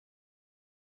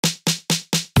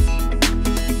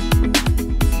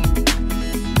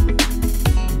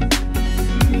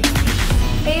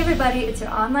everybody, it's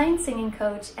your online singing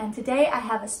coach, and today I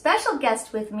have a special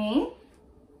guest with me.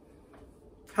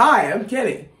 Hi, I'm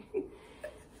Kenny.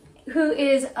 Who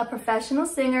is a professional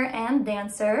singer and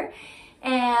dancer,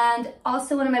 and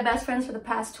also one of my best friends for the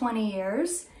past 20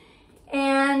 years.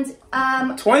 And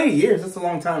 20 years? That's a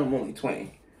long time. I'm only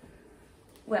 20.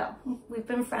 Well, we've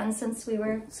been friends since we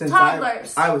were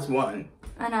toddlers. I was 1.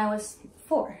 And I was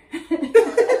 4.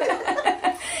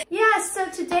 Yeah, so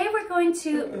today we're going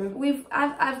to,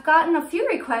 I've gotten a few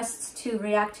requests to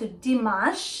react to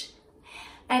Dimash,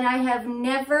 and I have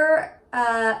never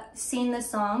seen the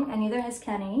song, and neither has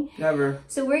Kenny. Never.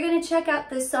 So we're going to check out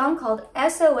this song called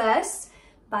SOS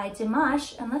by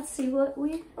Dimash, and let's see what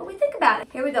we think about it.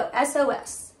 Here we go,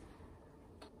 SOS.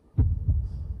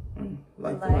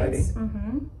 Like the lighting.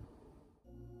 Mm-hmm.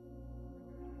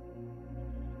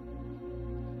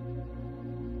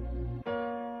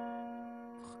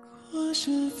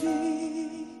 Je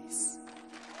vis,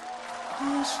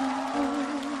 je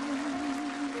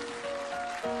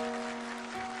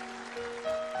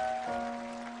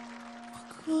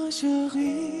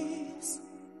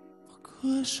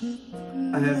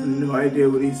I have no idea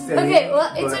what he's saying. Okay,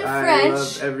 well, it's in French. I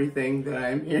love everything that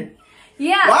I'm hearing.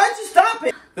 Yeah. Why'd you stop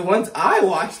it? The ones I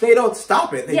watch, they don't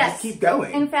stop it. They just keep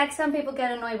going. In fact, some people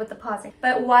get annoyed with the pausing.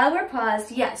 But while we're paused,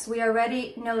 yes, we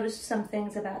already noticed some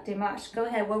things about Dimash. Go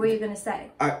ahead. What were you going to say?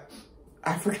 I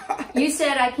forgot. You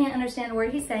said I can't understand a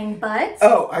word he's saying, but...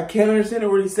 Oh, I can't understand a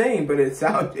word he's saying, but it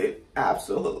sounded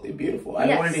absolutely beautiful. I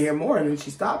wanted to hear more, and then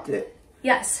she stopped it.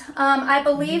 Yes. I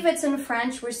believe it's in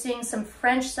French. We're seeing some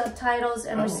French subtitles,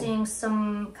 and we're seeing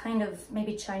some kind of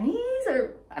maybe Chinese,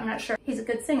 or I'm not sure. He's a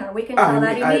good singer. We can tell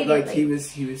that immediately. He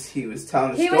was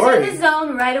telling a story. He was in his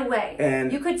zone right away.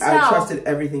 And you could tell. I trusted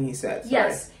everything he said. Sorry.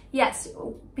 Yes. Yes.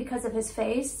 Because of his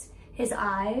face, his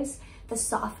eyes, the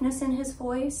softness in his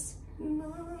voice.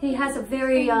 He has a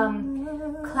very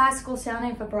classical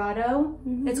sounding vibrato.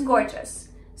 It's gorgeous.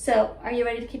 So, are you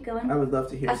ready to keep going? I would love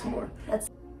to hear some more. Let's.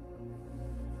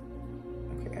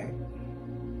 Okay.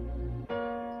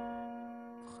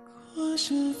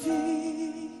 je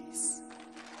vis,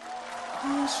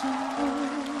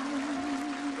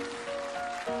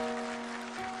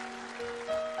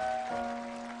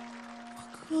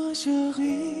 pourquoi je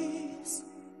ris,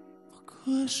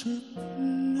 pourquoi je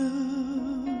pleure.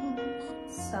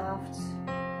 Soft.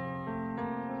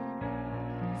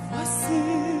 Voici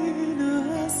le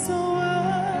SOS.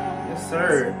 Yes,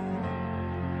 sir.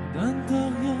 D'un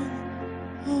rien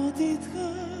en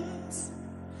détresse.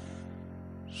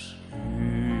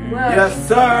 Whoa. Yes,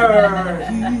 sir.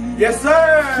 Yes, sir.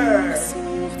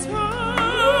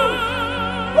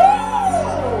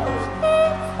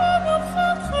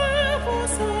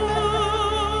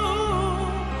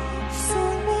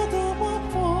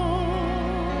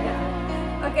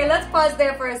 Okay, let's pause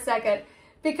there for a second,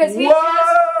 because he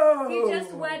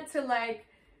just went to like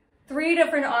 3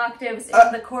 different octaves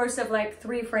in the course of like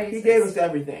 3 phrases. He gave us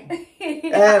everything.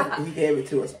 Yeah. And he gave it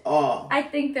to us all. I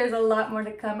think there's a lot more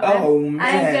to come. Oh, man.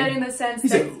 I'm getting the sense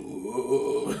that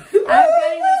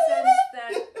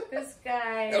this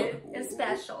guy is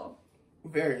special.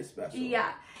 Very special.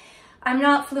 Yeah. I'm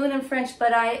not fluent in French,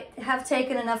 but I have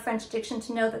taken enough French diction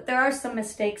to know that there are some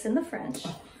mistakes in the French.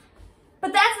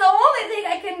 But that's the only thing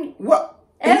I can... What?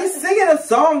 He's singing a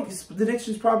song, the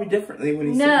diction's probably differently when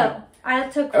he's singing. No, I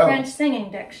took French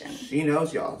singing diction. She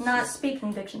knows, y'all. Not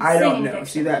speaking diction, I don't know. Diction.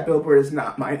 See, that billboard is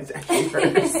not mine, it's actually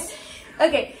hers.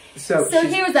 Okay, so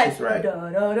he was like, right. da,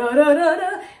 da, da, da, da,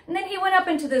 da, and then he went up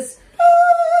into this...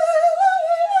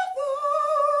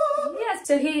 Yes,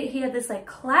 so he had this like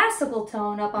classical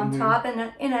tone up on top,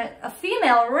 and in a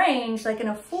female range, like in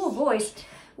a full voice,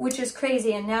 which is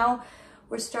crazy. And now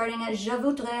we're starting at Je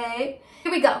voudrais.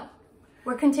 Here we go.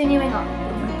 We're continuing on.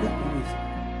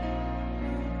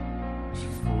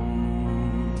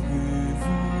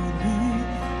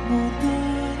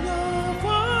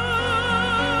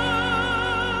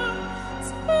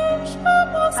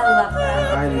 I love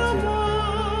that. I do too.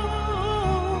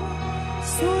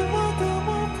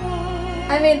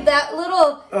 I mean, that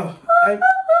little... Let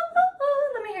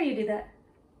me hear you do that.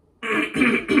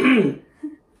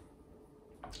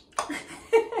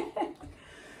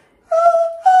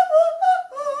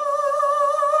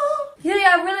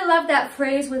 Yeah, I really love that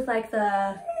phrase with like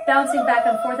the bouncing back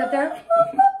and forth up there.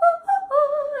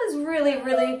 It's really,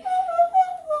 really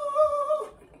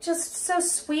just so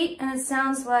sweet, and it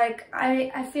sounds like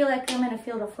I feel like I'm in a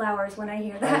field of flowers when I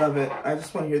hear that. I love it. I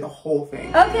just want to hear the whole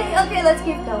thing. Okay, let's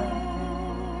keep going.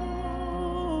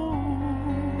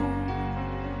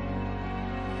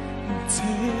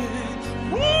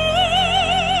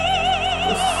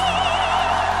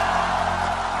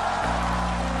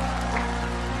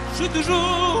 cherche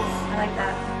toujours I like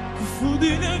that. au fond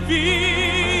d'une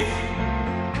vie.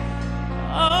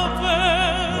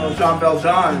 Avec Jean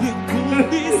Valjean.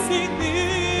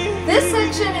 This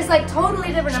section is like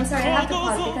totally different. I'm sorry, I have to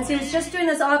pause because he was just doing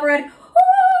this operatic.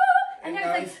 And there's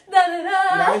like da da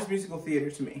da. Now it's musical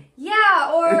theater to me.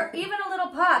 Yeah, or even a little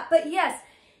pop. But yes,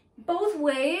 both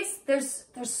ways. There's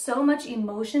so much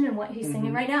emotion in what he's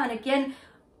singing right now. And again,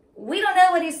 we don't know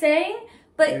what he's saying,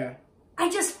 but I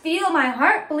just feel my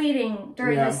heart bleeding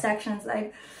during these sections.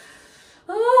 Like,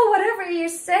 oh, whatever you're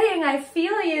saying, I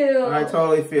feel you. I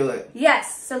totally feel it.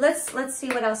 Yes. So let's see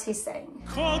what else he's saying.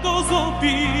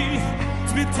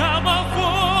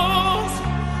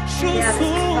 Yeah, this is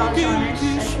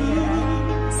Valjean-ish.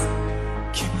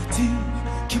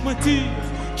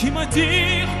 Qui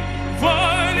m'attire,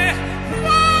 voler.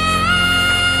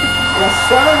 Yes,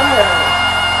 sir.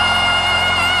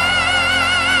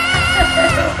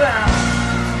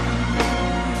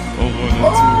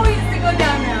 Oh, he has to go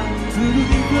down now.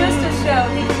 Just to show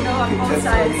he can go on both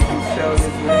sides.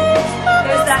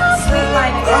 There's that sweet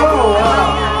line again. Oh,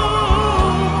 wow.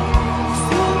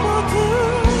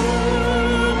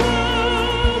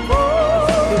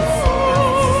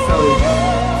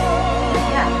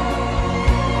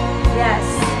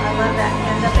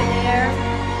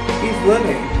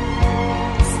 Living.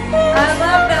 I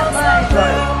love that line.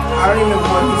 But I don't even know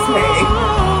what he's saying. I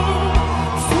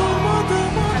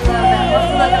love that.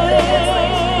 Let's look at the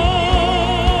translation.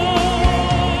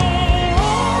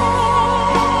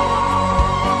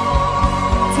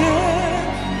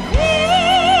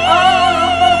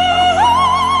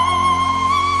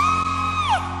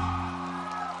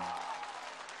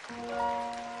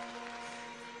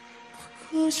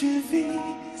 Pourquoi je vis?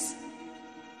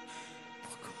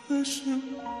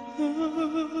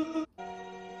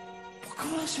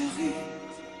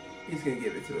 He's gonna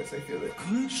give it to us, I feel it.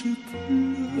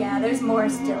 Yeah, there's more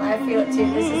still. I feel it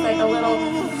too. This is like a little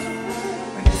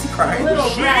He's crying. rest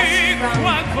from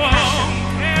passion.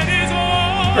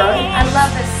 I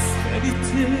love this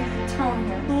tone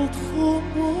here.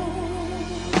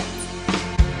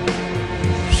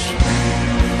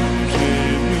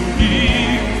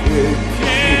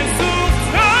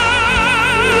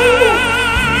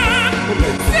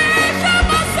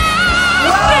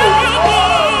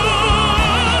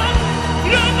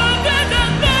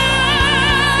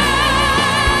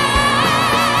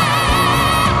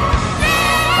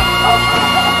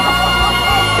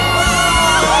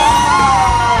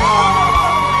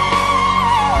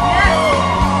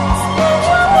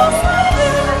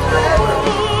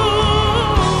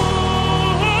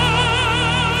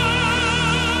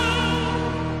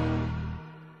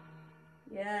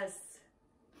 Yes.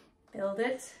 Build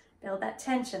it. Build that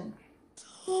tension.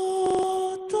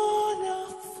 Holy.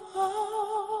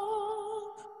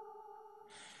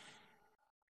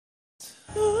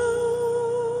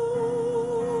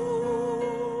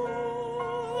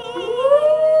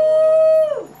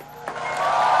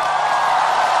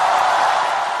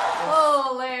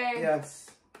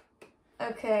 Yes.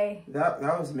 Okay. That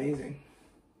was amazing.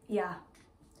 Yeah.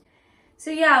 So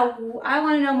yeah, I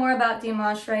want to know more about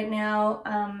Dimash right now.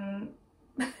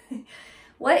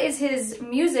 What is his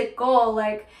music goal?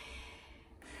 Like,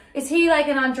 is he like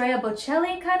an Andrea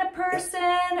Bocelli kind of person?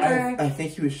 Or I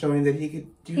think he was showing that he could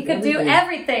do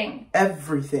everything.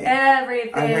 Everything.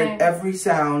 Everything. I heard every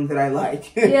sound that I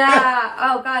like. Yeah.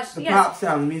 Oh gosh. The pop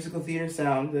sound, the musical theater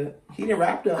sound. He didn't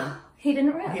rap though. He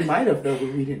didn't rap. He might have though,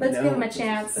 but we didn't know. Let's give him a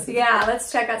chance. Yeah,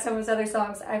 let's check out some of his other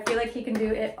songs. I feel like he can do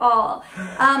it all.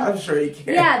 I'm sure he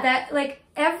can. Yeah, that like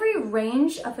every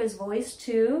range of his voice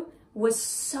too was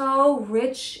so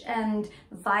rich and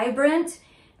vibrant.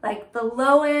 Like the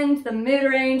low end, the mid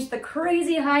range, the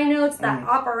crazy high notes, that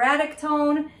operatic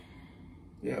tone.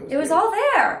 Yeah, it was all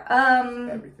there.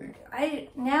 Everything.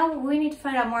 Now we need to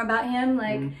find out more about him.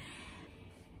 Like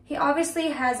he obviously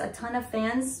has a ton of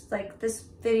fans. Like this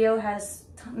video has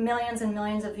millions and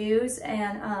millions of views,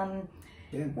 and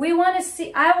we want to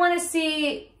see. I want to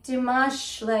see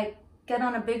Dimash like get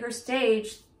on a bigger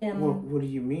stage. What do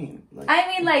you mean? Like, I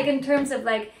mean, like in terms of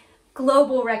like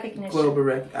global recognition.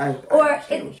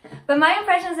 But my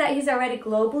impression is that he's already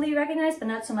globally recognized, but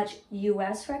not so much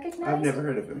U.S. recognized. I've never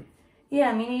heard of him.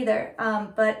 Yeah, me neither.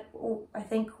 But I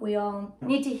think we all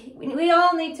need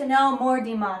to know more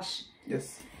Dimash.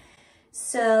 Yes.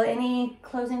 So, any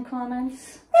closing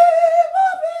comments?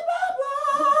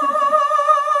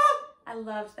 I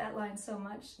loved that line so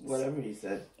much. Whatever he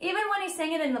said. Even when he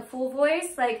sang it in the full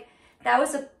voice, like, that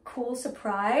was a cool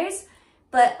surprise.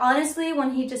 But honestly,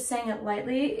 when he just sang it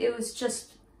lightly, it was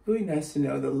just... really nice to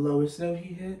know the lowest note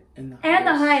he hit and the highest. And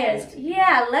the highest.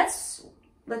 Yeah, let's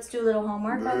let's do a little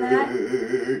homework on that.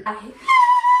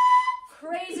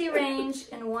 Crazy range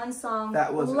in one song.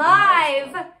 That was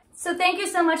live. So thank you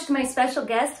so much to my special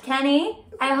guest, Kenny.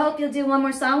 I hope you'll do one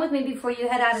more song with me before you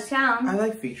head out of town. I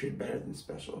like featured better than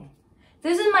special.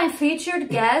 This is my featured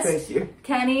guest. Thank you.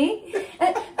 Kenny.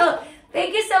 Oh,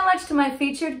 thank you so much to my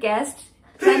featured guest,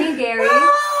 Kenny Gary.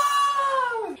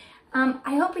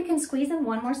 I hope we can squeeze in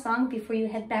one more song before you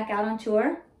head back out on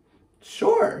tour.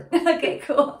 Sure. Okay,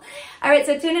 cool. All right,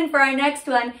 so tune in for our next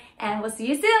one, and we'll see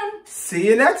you soon. See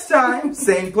you next time.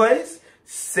 Same place,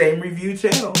 same review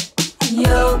channel. SOS,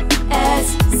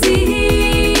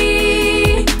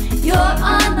 your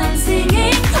online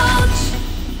singing coach.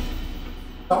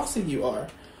 Bossy you are.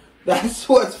 That's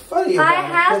what's funny about it. I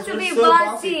have to be so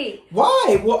bossy.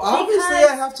 Why? Well, obviously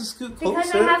I have to scoot closer.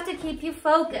 Because I have to keep you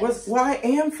focused. Well, I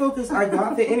am focused. I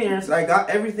got the in-ears. I got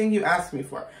everything you asked me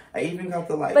for. I even got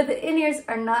the light. But the in-ears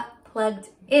are not plugged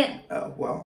in. Oh,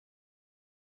 well.